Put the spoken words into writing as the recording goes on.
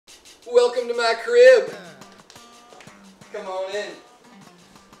Welcome to my crib. Come on in.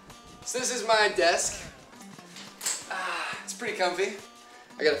 So this is my desk. It's pretty comfy.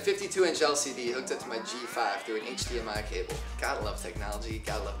 I got a 52-inch LCD hooked up to my G5 through an HDMI cable. Gotta love technology,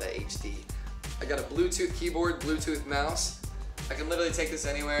 gotta love that HD. I got a Bluetooth keyboard, Bluetooth mouse. I can literally take this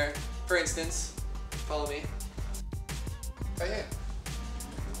anywhere. For instance, follow me. Right here.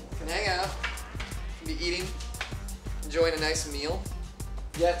 Can hang out, can be eating, enjoying a nice meal,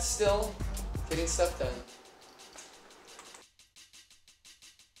 yet still getting stuff done.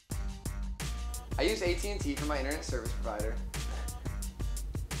 I use AT&T for my internet service provider.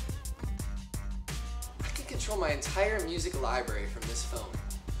 I can control my entire music library from this phone.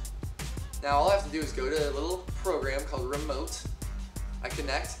 Now all I have to do is go to a little program called Remote. I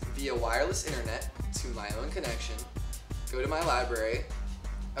connect via wireless internet to my own connection, go to my library.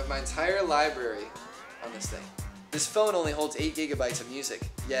 I have my entire library on this thing. This phone only holds 8 gigabytes of music,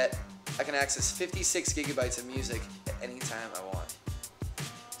 yet I can access 56 gigabytes of music at any time I want.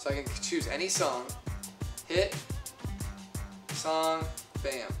 So I can choose any song, hit, song,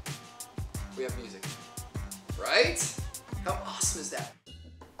 bam, we have music. Right? How awesome is that?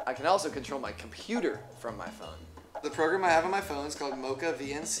 I can also control my computer from my phone. The program I have on my phone is called Mocha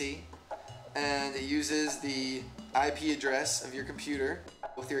VNC, and it uses the IP address of your computer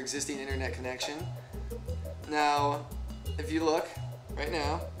with your existing internet connection. Now, if you look right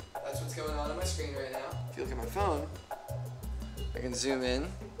now, that's what's going on my screen right now. If you look at my phone, I can zoom in.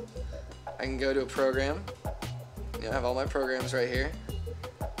 I can go to a program. You know, I have all my programs right here.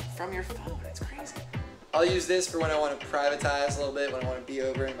 From your phone, it's crazy. I'll use this for when I want to privatize a little bit, when I want to be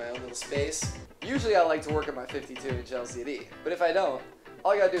over in my own little space. Usually I like to work at my 52-inch LCD, but if I don't,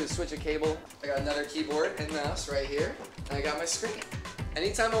 all I gotta do is switch a cable. I got another keyboard and mouse right here, and I got my screen.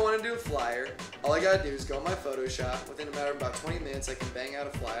 Anytime I want to do a flyer, all I gotta do is go on my Photoshop. Within a matter of about 20 minutes, I can bang out a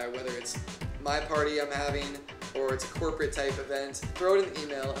flyer, whether it's my party I'm having or it's a corporate type event. Throw it in the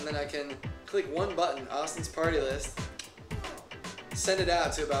email, and then I can click one button, Austin's party list, send it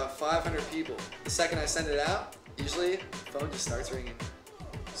out to about 500 people. The second I send it out, usually the phone just starts ringing.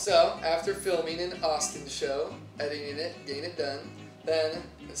 So after filming an Austin show, editing it, getting it done, then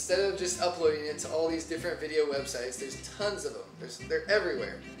instead of just uploading it to all these different video websites, there's tons of them, they're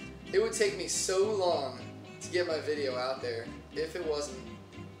everywhere. It would take me so long to get my video out there if it wasn't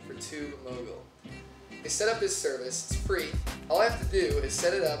for TubeMogul. They set up this service, it's free. All I have to do is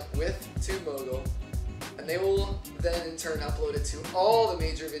set it up with TubeMogul, and they will then in turn upload it to all the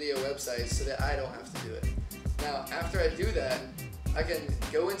major video websites so that I don't have to do it. Now after I do that, I can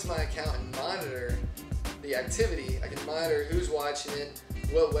go into my account and monitor the activity. I can monitor who's watching it,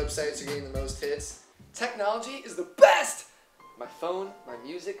 what websites are getting the most hits. Technology is the best! My phone, my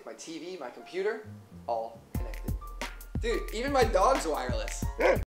music, my TV, my computer, all connected. Dude, even my dog's wireless.